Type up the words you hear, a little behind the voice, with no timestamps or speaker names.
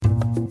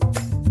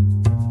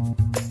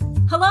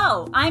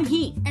Hello, I'm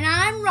Heat. And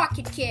I'm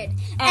Rocket Kid.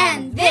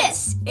 And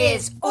this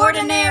is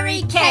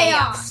Ordinary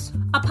Chaos,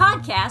 a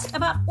podcast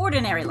about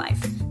ordinary life.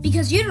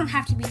 Because you don't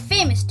have to be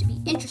famous to be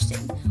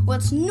interesting.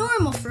 What's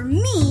normal for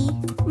me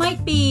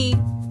might be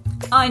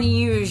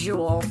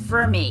unusual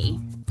for me.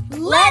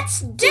 Let's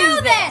do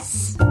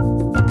this!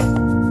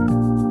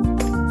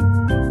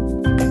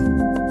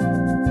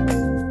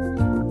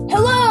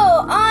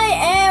 Hello, I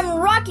am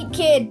Rocket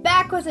Kid,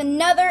 back with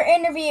another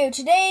interview.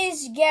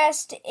 Today's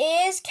guest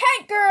is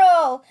Cat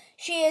Girl.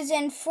 She is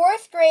in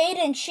 4th grade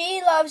and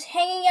she loves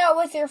hanging out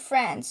with her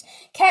friends.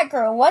 Cat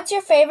Girl, what's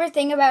your favorite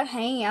thing about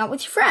hanging out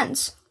with your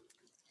friends?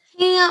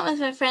 Hanging out with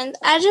my friends.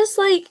 I just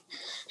like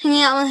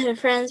hanging out with my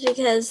friends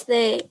because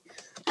I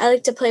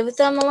like to play with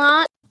them a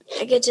lot.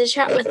 I get to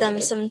chat with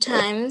them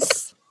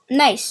sometimes.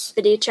 Nice.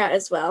 Video chat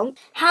as well.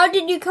 How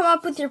did you come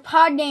up with your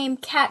pod name,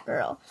 Cat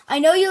Girl? I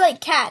know you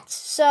like cats,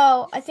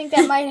 so I think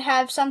that might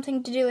have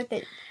something to do with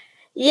it.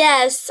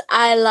 Yes,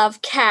 I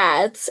love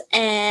cats,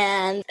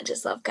 and I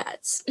just love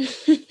cats.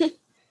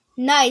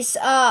 Nice.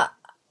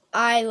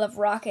 I love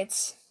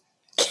rockets.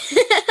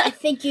 I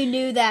think you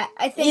knew that.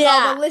 I think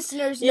all the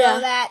listeners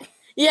know that.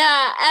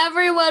 Yeah,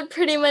 everyone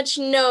pretty much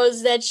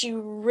knows that you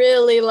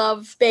really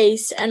love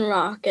space and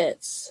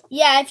rockets.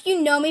 Yeah, if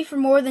you know me for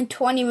more than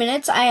 20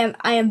 minutes, I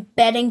am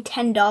betting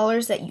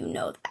 $10 that you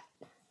know that.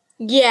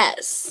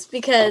 Yes,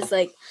 because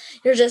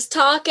you're just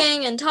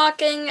talking,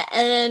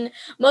 and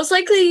most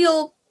likely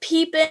you'll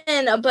peep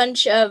in a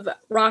bunch of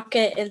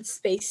rocket and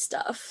space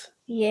stuff.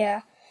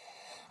 Yeah.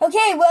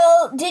 Okay,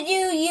 well, did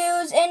you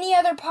use any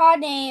other pod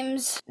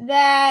names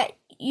that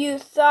you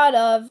thought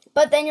of,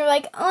 but then you're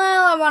like,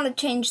 well, I want to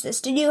change this?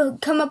 Did you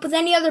come up with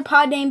any other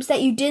pod names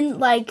that you didn't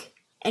like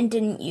and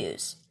didn't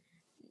use?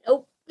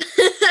 Nope.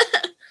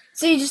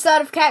 So you just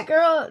thought of Cat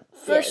Girl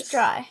first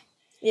try?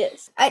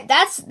 Yes.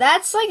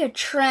 That's like a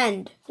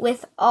trend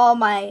with all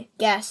my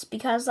guests,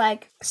 because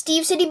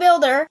Steve City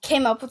Builder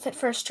came up with it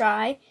first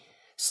try,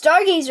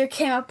 Stargazer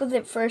came up with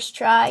it first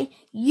try,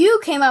 you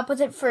came up with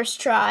it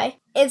first try.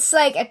 It's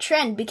like a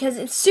trend because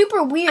it's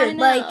super weird. I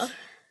know.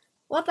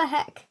 What the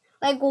heck?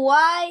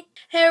 Why?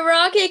 Hey,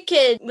 Rocket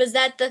Kid, was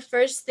that the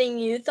first thing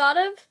you thought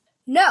of?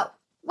 No.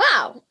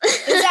 Wow.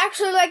 It was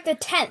actually the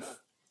 10th.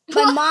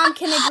 My mom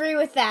can agree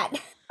with that.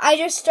 I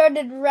just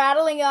started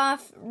rattling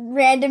off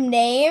random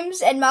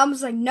names, and Mom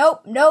was like,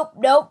 nope. That'll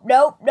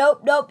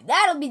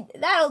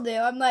do.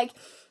 I'm like,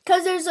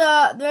 because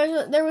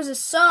there was a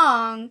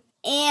song,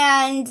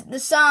 and the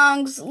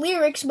song's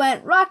lyrics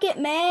went Rocket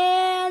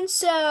Man,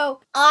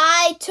 so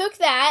I took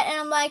that, and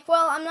I'm like,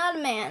 well, I'm not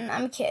a man,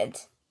 I'm a kid.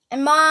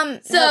 And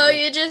Mom... So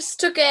you just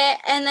took it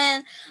and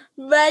then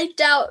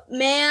wiped out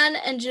man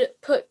and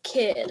put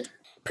kid.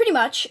 Pretty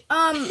much.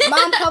 Mom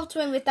helped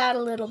me with that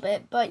a little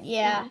bit, but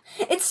yeah.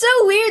 It's so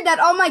weird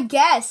that all my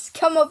guests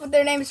come up with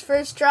their names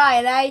first try,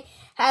 and I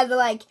had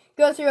to,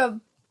 go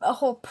through a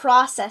whole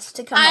process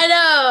to come up. I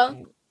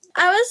know.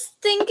 I was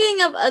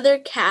thinking of other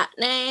cat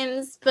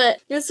names,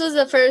 but this was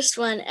the first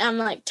one. I'm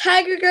like,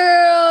 Tiger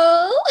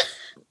Girl.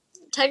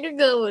 Tiger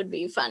Girl would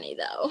be funny,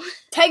 though.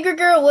 Tiger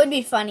Girl would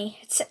be funny.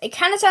 It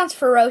kind of sounds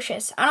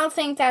ferocious. I don't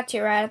think that's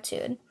your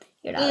attitude.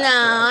 You're not.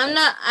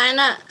 No, I'm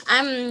not.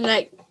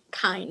 I'm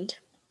kind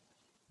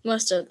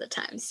most of the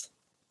times.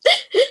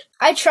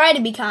 I try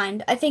to be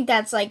kind. I think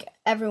that's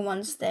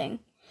everyone's thing.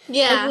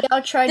 Yeah. We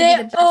all try to be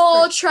the best. They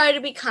all try to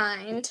be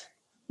kind.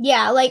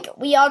 Yeah,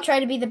 we all try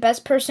to be the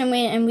best person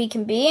we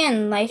can be,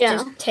 and life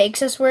just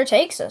takes us where it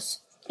takes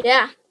us.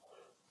 Yeah.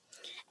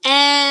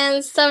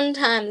 And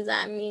sometimes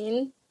I'm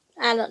mean.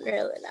 I don't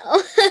really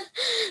know.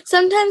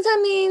 Sometimes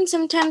I'm mean,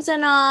 sometimes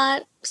I'm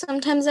not.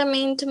 Sometimes I'm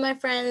mean to my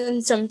friends,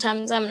 and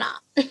sometimes I'm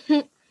not.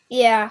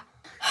 Yeah.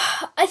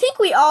 I think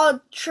we all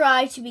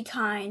try to be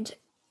kind.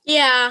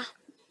 Yeah,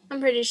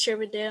 I'm pretty sure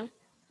we do.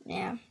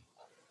 Yeah.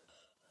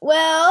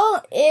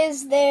 Well,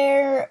 is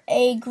there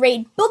a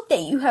great book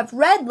that you have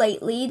read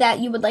lately that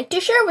you would like to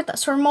share with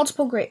us, or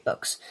multiple great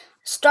books?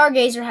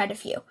 Stargazer had a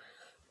few.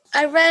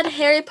 I read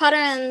Harry Potter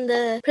and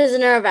the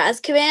Prisoner of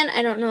Azkaban.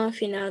 I don't know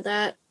if you know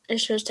that.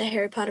 It's just a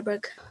Harry Potter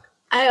book.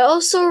 I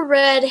also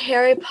read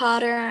Harry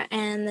Potter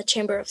and the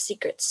Chamber of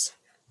Secrets.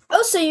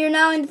 Oh, so you're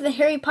now into the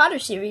Harry Potter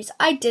series.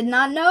 I did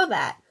not know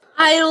that.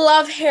 I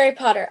love Harry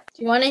Potter.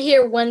 Do you want to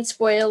hear one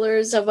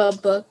spoilers of a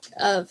book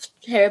of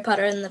Harry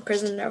Potter and the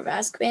Prisoner of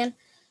Azkaban?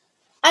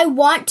 I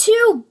want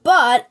to,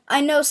 but I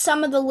know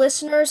some of the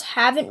listeners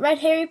haven't read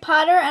Harry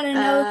Potter, and I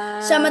know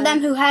some of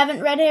them who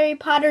haven't read Harry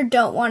Potter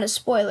don't want a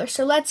spoiler,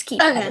 so let's keep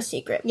that a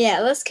secret. Yeah,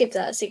 let's keep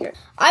that a secret.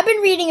 I've been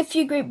reading a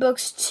few great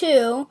books,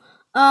 too.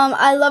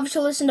 I love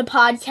to listen to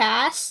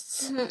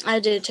podcasts. Mm-hmm,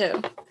 I do,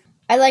 too.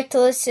 I like to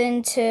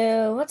listen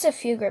to... What's a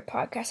few great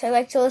podcasts? I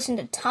like to listen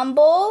to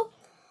Tumble,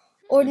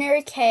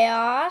 Ordinary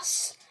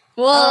Chaos...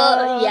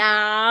 Well,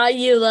 yeah,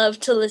 you love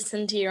to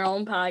listen to your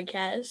own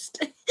podcast.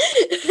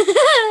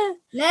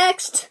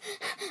 Next,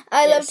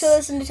 I love to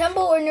listen to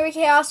Tumble, Ordinary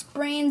Chaos,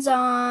 Brains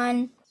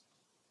On,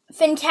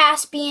 Finn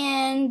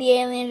Caspian, The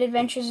Alien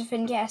Adventures of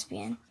Finn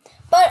Caspian.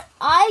 But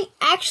I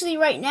actually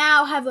right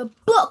now have a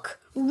book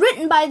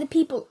written by the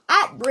people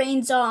at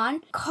Brains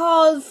On,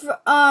 called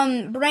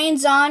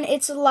Brains On,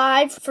 It's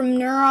Alive, From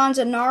Neurons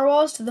and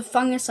Narwhals to the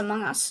Fungus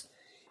Among Us.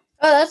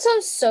 Oh, that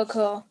sounds so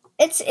cool.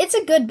 It's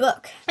a good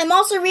book. I'm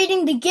also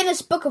reading the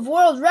Guinness Book of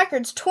World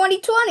Records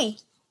 2020.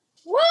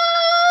 What?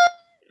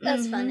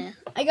 That's funny.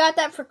 I got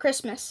that for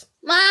Christmas.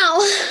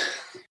 Wow.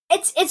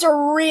 It's a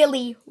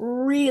really,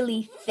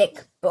 really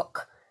thick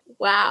book.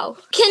 Wow.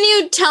 Can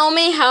you tell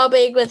me how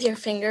big with your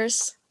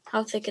fingers?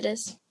 How thick it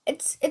is?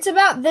 It's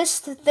about this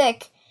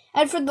thick.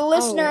 And for the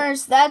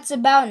listeners, that's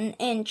about an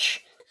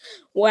inch.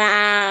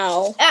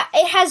 Wow.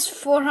 It has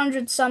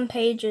 400 some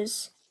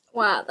pages.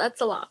 Wow,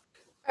 that's a lot.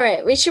 All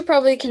right, we should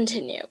probably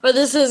continue. But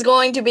this is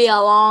going to be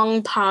a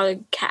long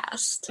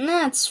podcast.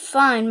 That's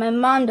fine. My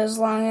mom does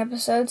long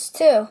episodes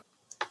too.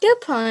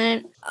 Good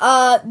point.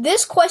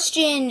 This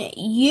question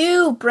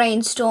you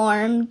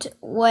brainstormed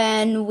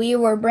when we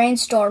were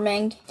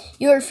brainstorming.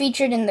 You were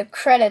featured in the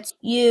credits.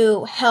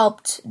 You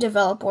helped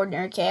develop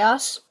Ordinary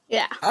Chaos.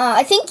 Yeah.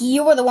 I think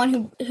you were the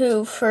one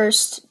who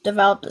first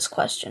developed this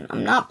question.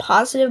 I'm not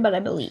positive, but I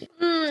believe.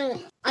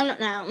 I don't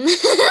know.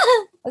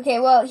 Okay,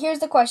 well, here's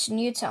the question.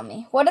 You tell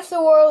me. What if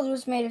the world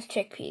was made of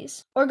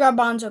chickpeas? Or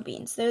garbanzo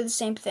beans? They're the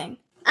same thing.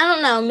 I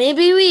don't know.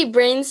 Maybe we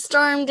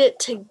brainstormed it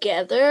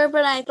together,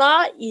 but I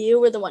thought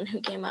you were the one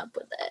who came up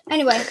with it.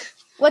 Anyway,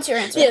 what's your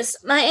answer? Yes,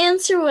 my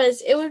answer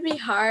was it would be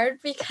hard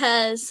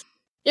because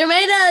you're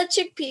made out of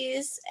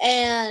chickpeas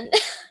and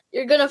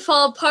you're going to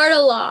fall apart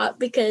a lot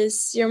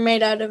because you're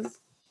made out of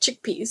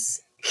chickpeas.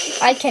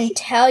 I can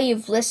tell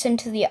you've listened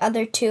to the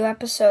other 2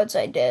 episodes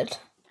I did.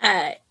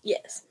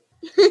 Yes.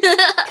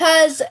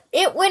 Because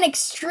it went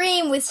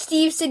extreme with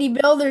Steve City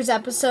Builders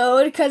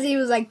episode, because he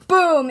was like,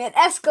 boom, it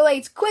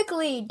escalates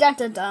quickly,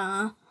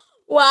 da-da-da.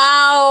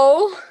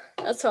 Wow.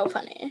 That's so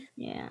funny.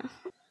 Yeah.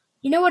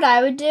 You know what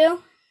I would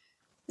do?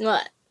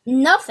 What?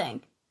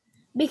 Nothing.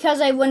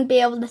 Because I wouldn't be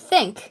able to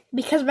think,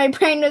 because my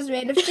brain was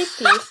made of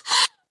chickpeas.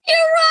 You're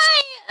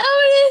right.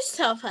 Oh, it is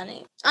so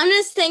funny. I'm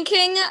just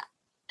thinking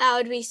that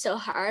would be so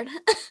hard.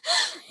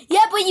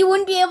 Yeah, but you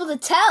wouldn't be able to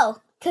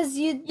tell.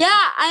 Yeah,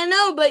 I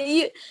know, but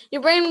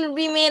your brain would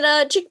be made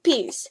of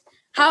chickpeas.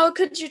 How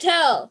could you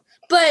tell?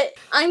 But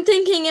I'm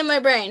thinking in my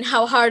brain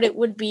how hard it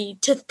would be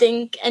to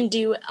think and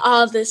do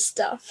all this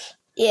stuff.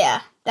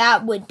 Yeah,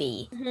 that would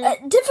be.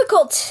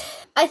 Difficult,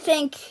 I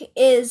think,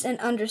 is an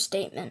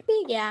understatement.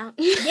 Yeah.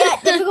 Yeah,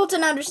 difficult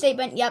and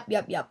understatement. Yep.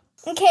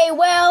 Okay,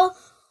 well,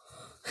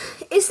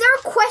 is there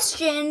a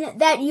question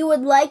that you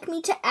would like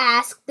me to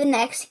ask the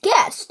next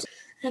guest?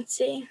 Let's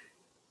see.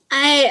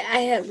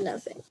 I have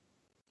nothing.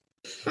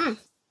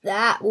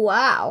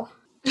 Wow.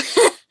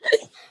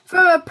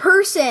 From a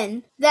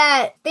person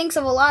that thinks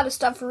of a lot of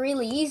stuff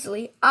really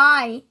easily,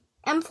 I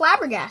am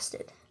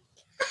flabbergasted.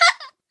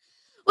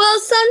 Well,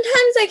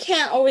 sometimes I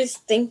can't always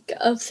think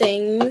of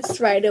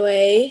things right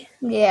away.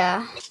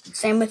 Yeah,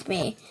 same with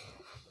me.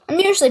 I'm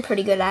usually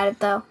pretty good at it,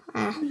 though.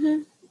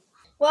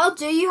 Well,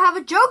 do you have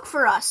a joke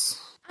for us?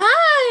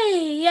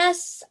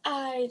 Yes,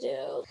 I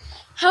do.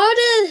 How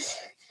does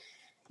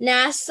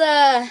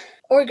NASA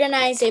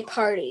organize a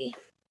party?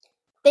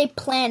 They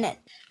plan it.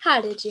 How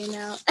did you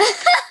know?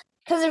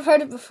 Because I've heard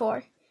it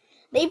before.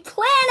 They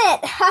plan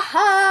it!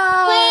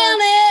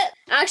 Ha-ha! Planet!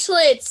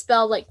 Actually, it's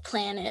spelled like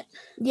planet.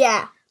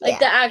 Yeah. Like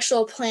the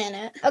actual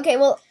planet. Okay,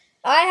 well,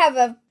 I have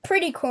a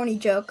pretty corny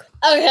joke.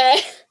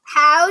 Okay.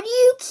 How do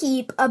you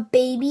keep a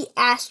baby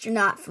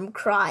astronaut from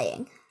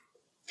crying?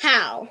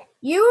 How?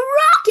 You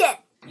rock it!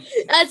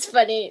 That's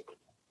funny.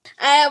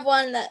 I have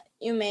one that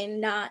you may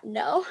not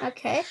know.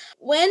 Okay.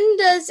 When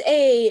does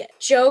a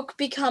joke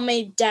become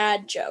a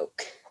dad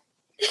joke?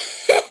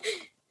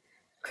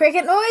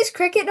 Cricket noise,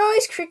 cricket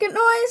noise, cricket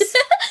noise.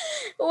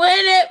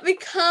 When it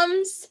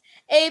becomes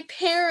a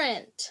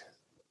parent.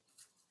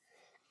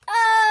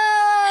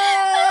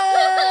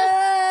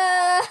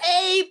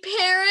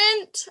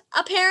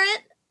 A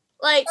parent?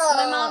 Like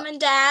my mom and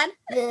dad?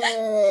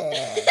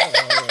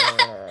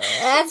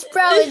 That's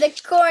probably the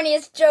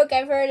corniest joke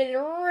I've heard in a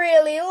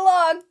really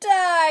long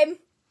time.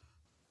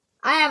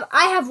 I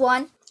have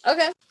one.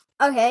 Okay.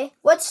 Okay.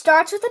 What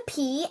starts with a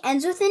P,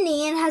 ends with an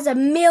E, and has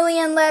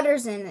 1,000,000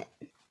 letters in it?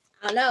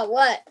 I don't know.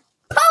 What?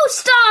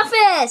 Post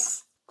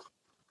office!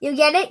 You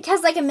get it? It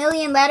has like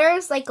 1,000,000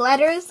 letters like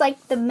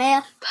the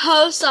mail.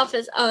 Post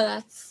office. Oh,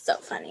 that's so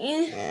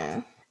funny.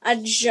 Yeah. I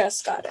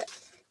just got it.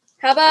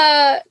 How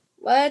about,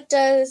 what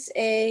does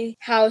a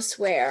house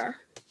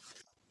wear?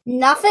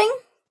 Nothing?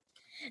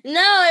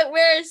 No, it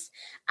wears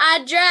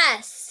a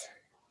dress.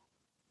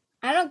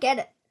 I don't get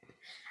it.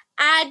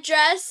 A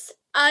dress.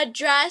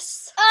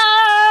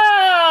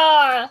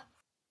 Ah!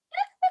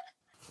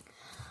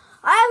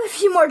 I have a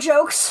few more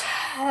jokes.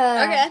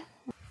 Okay.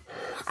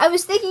 I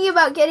was thinking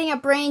about getting a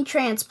brain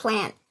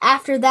transplant.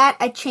 After that,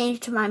 I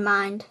changed my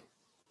mind.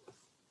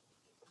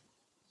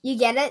 You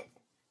get it?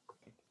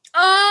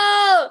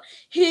 Oh,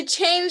 he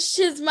changed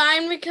his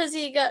mind because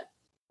he got...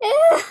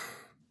 Oh,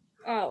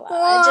 wow.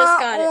 I just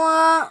got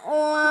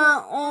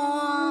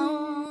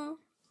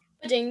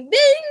it. Ding,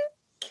 ding.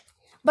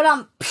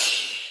 But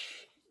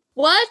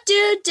What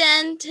do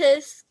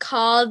dentists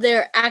call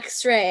their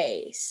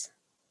x-rays?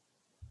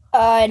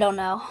 I don't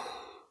know.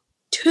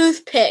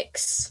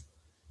 Toothpicks.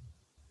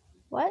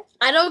 What?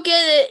 I don't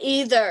get it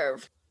either.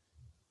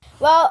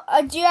 Well,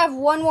 do you have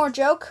one more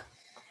joke?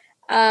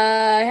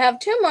 I have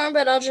two more,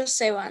 but I'll just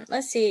say one.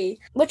 Let's see.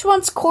 Which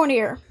one's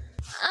cornier?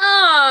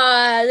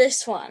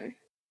 This one.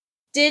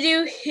 Did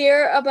you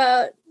hear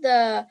about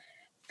the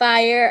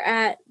fire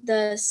at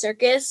the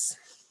circus?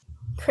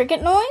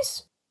 Cricket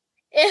noise?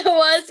 It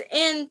was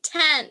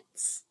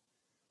intense.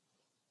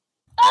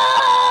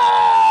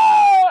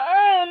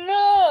 Oh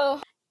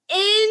no!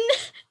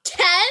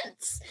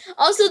 Intense?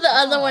 Also, the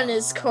other one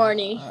is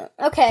corny.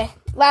 Okay,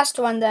 last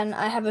one then.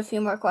 I have a few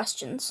more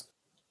questions.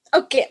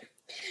 Okay.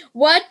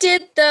 What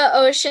did the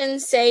ocean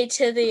say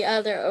to the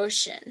other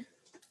ocean?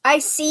 I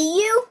see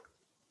you?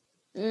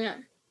 No.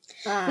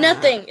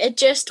 Nothing. It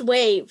just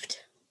waved.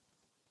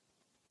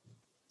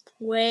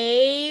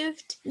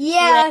 Waved.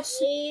 Yes.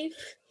 Wave.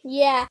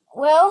 Yeah.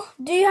 Well,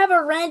 do you have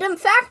a random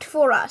fact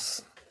for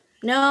us?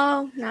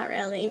 No, not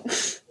really.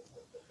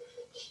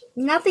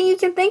 Nothing you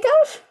can think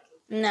of?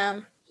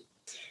 No.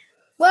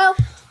 Well,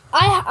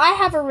 I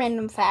have a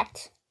random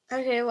fact.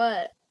 Okay,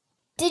 what?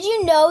 Did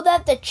you know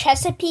that the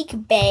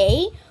Chesapeake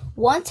Bay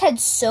once had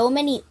so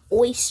many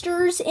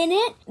oysters in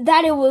it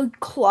that it would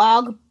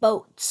clog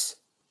boats?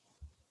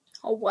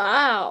 Oh,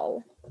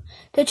 wow.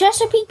 The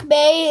Chesapeake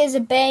Bay is a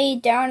bay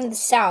down in the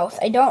south.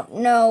 I don't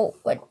know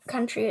what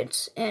country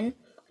it's in.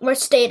 Or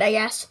state, I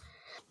guess.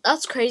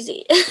 That's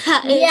crazy.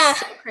 That is Yeah,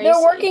 so crazy.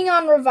 they're working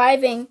on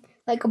reviving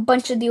like a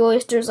bunch of the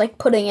oysters, like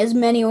putting as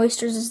many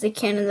oysters as they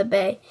can in the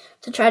bay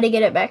to try to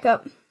get it back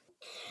up.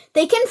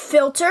 They can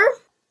filter.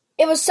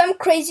 It was some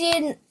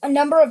crazy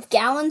number of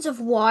gallons of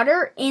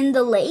water in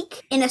the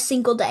lake in a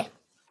single day.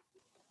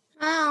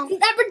 Wow. Isn't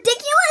that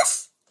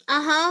ridiculous?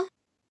 Uh-huh.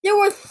 There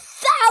were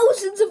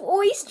thousands of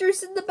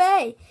oysters in the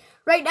bay.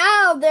 Right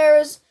now,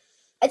 there's,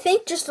 I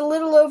think, just a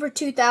little over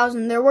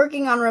 2,000. They're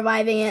working on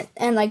reviving it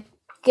and, like,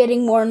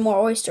 getting more and more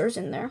oysters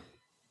in there.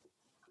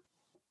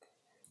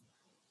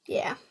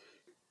 Yeah.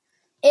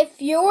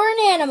 If you were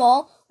an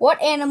animal,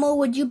 what animal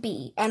would you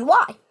be and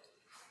why?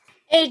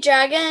 A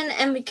dragon,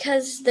 and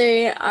because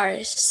they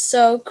are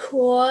so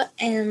cool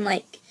and,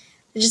 like,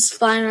 they just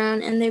fly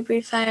around and they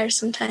breathe fire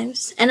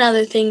sometimes. And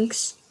other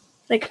things,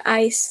 like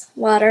ice,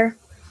 water,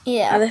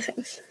 Yeah. other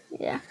things.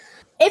 Yeah.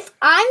 If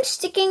I'm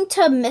sticking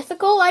to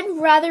mythical, I'd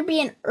rather be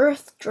an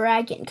earth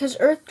dragon, because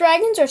earth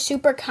dragons are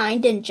super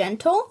kind and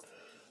gentle.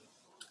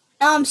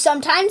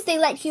 Sometimes they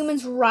let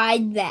humans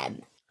ride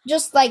them.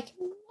 Just like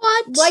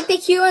What? the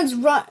humans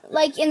run,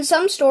 like in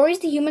some stories,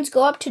 the humans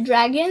go up to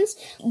dragons,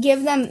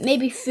 give them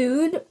maybe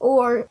food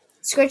or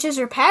scritches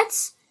or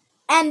pets,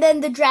 and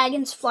then the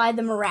dragons fly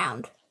them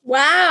around.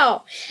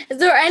 Wow. Is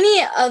there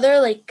any other,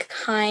 like,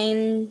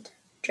 kind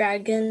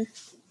dragon?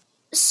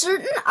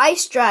 Certain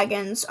ice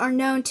dragons are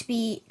known to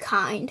be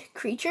kind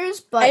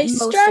creatures, but Ice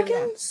most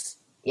dragons? of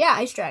them, yeah,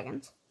 ice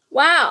dragons.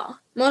 Wow.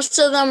 Most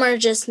of them are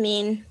just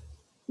mean.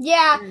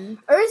 Yeah,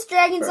 earth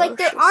dragons, like,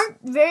 there Ferocious. aren't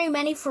very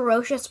many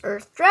ferocious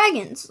earth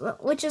dragons,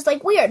 which is,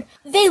 like, weird.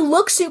 They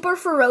look super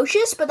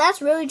ferocious, but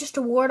that's really just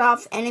to ward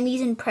off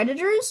enemies and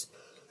predators.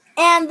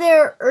 And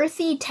their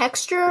earthy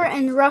texture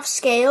and rough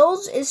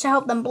scales is to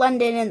help them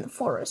blend in the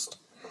forest.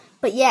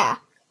 But yeah.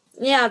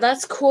 Yeah,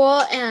 that's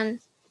cool. And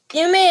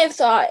you may have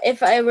thought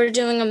if I were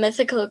doing a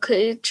mythical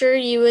creature,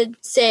 you would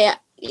say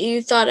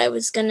you thought I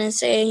was going to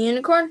say a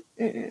unicorn.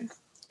 Mm-mm.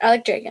 I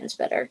like dragons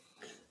better.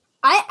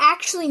 I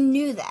actually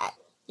knew that.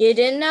 You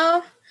didn't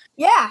know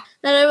Yeah.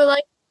 that I would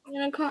like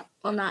unicorn?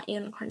 Well, not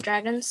unicorn,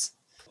 dragons.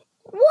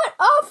 What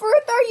on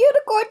earth are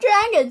unicorn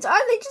dragons?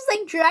 Are they just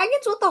like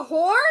dragons with a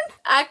horn?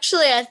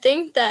 Actually, I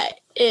think that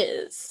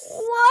is.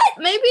 What?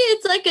 Maybe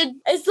it's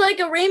like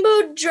a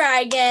rainbow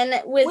dragon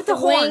with a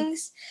horn.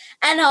 wings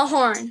and a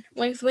horn.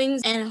 With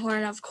wings and a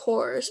horn, of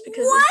course.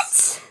 Because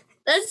What?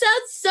 that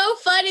sounds so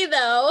funny,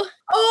 though.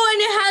 Oh,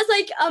 and it has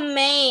like a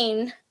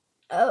mane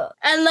Oh,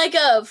 and like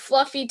a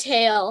fluffy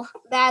tail.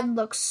 that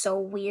looks so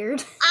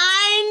weird.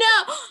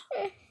 I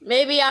know.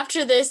 Maybe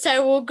after this, I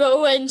will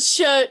go and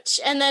search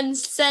and then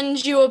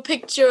send you a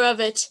picture of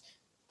it.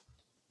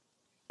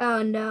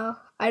 Oh no,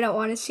 I don't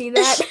want to see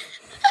that.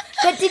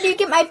 But did you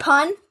get my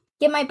pun?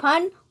 Get my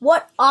pun?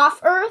 What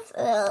off Earth?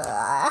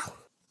 Ugh.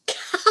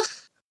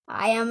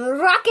 I am a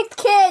rocket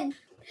kid.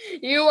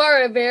 You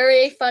are a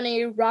very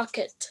funny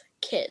rocket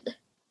kid.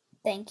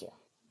 Thank you.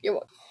 You're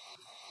welcome.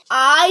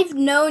 I've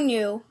known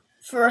you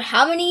for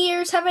how many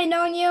years have I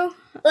known you?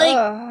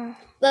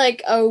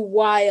 Like a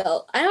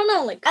while. I don't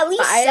know, like At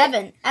least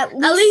 7. At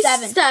least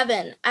 7.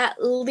 seven.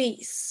 At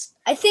least.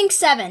 I think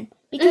 7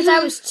 because I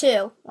was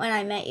 2 when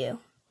I met you.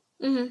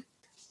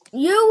 Mm-hmm.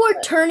 You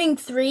were turning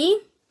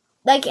 3,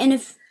 like, and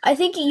if I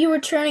think you were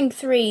turning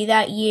 3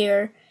 that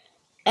year,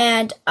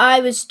 and I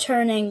was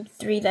turning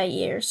 3 that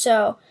year,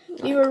 so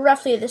we were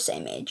roughly the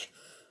same age.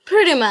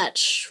 Pretty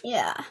much.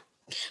 Yeah.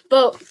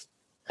 But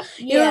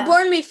you Yeah. were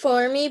born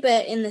before me,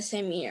 but in the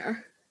same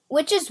year.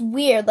 Which is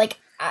weird. Like,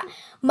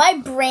 my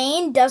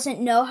brain doesn't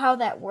know how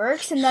that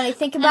works, and then I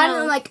think about it,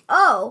 and I'm like,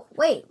 oh,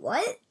 wait,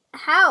 what?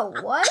 How?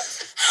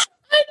 What?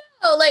 I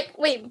know, like,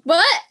 wait,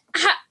 what?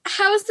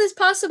 How is this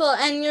possible?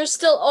 And you're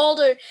still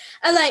older.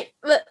 And like,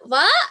 what?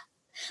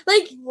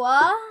 Like,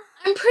 What?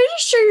 I'm pretty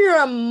sure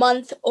you're a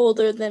month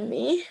older than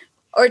me.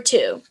 Or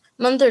 2.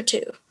 A month or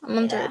 2.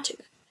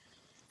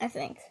 I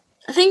think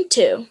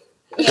 2.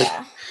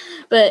 Yeah.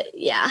 But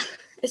yeah,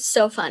 it's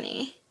so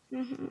funny.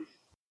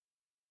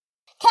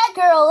 Cat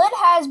Girl, it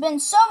has been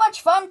so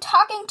much fun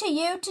talking to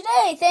you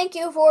today. Thank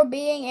you for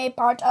being a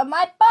part of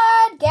my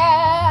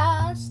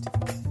podcast.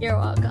 You're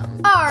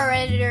welcome. Our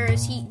editor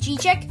is Heat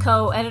G-Check.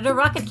 Co-editor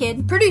Rocket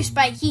Kid. Produced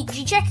by Heat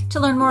G-Check. To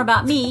learn more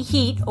about me,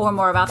 Heat, or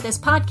more about this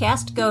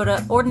podcast, go to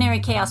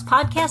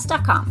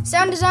ordinarychaospodcast.com.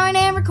 Sound design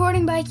and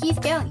recording by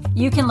Keith Kelly.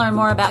 You can learn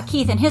more about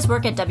Keith and his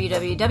work at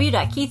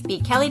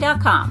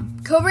www.keithbkelly.com.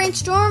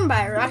 Co-brainstormed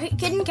by Rocket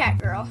Kid and Cat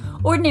Girl.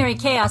 Ordinary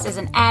Chaos is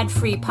an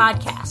ad-free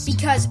podcast.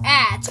 Because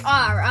ads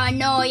are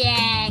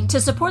annoying. To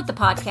support the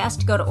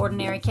podcast, go to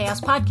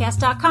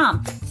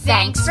ordinarychaospodcast.com.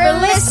 Thanks for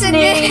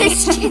listening.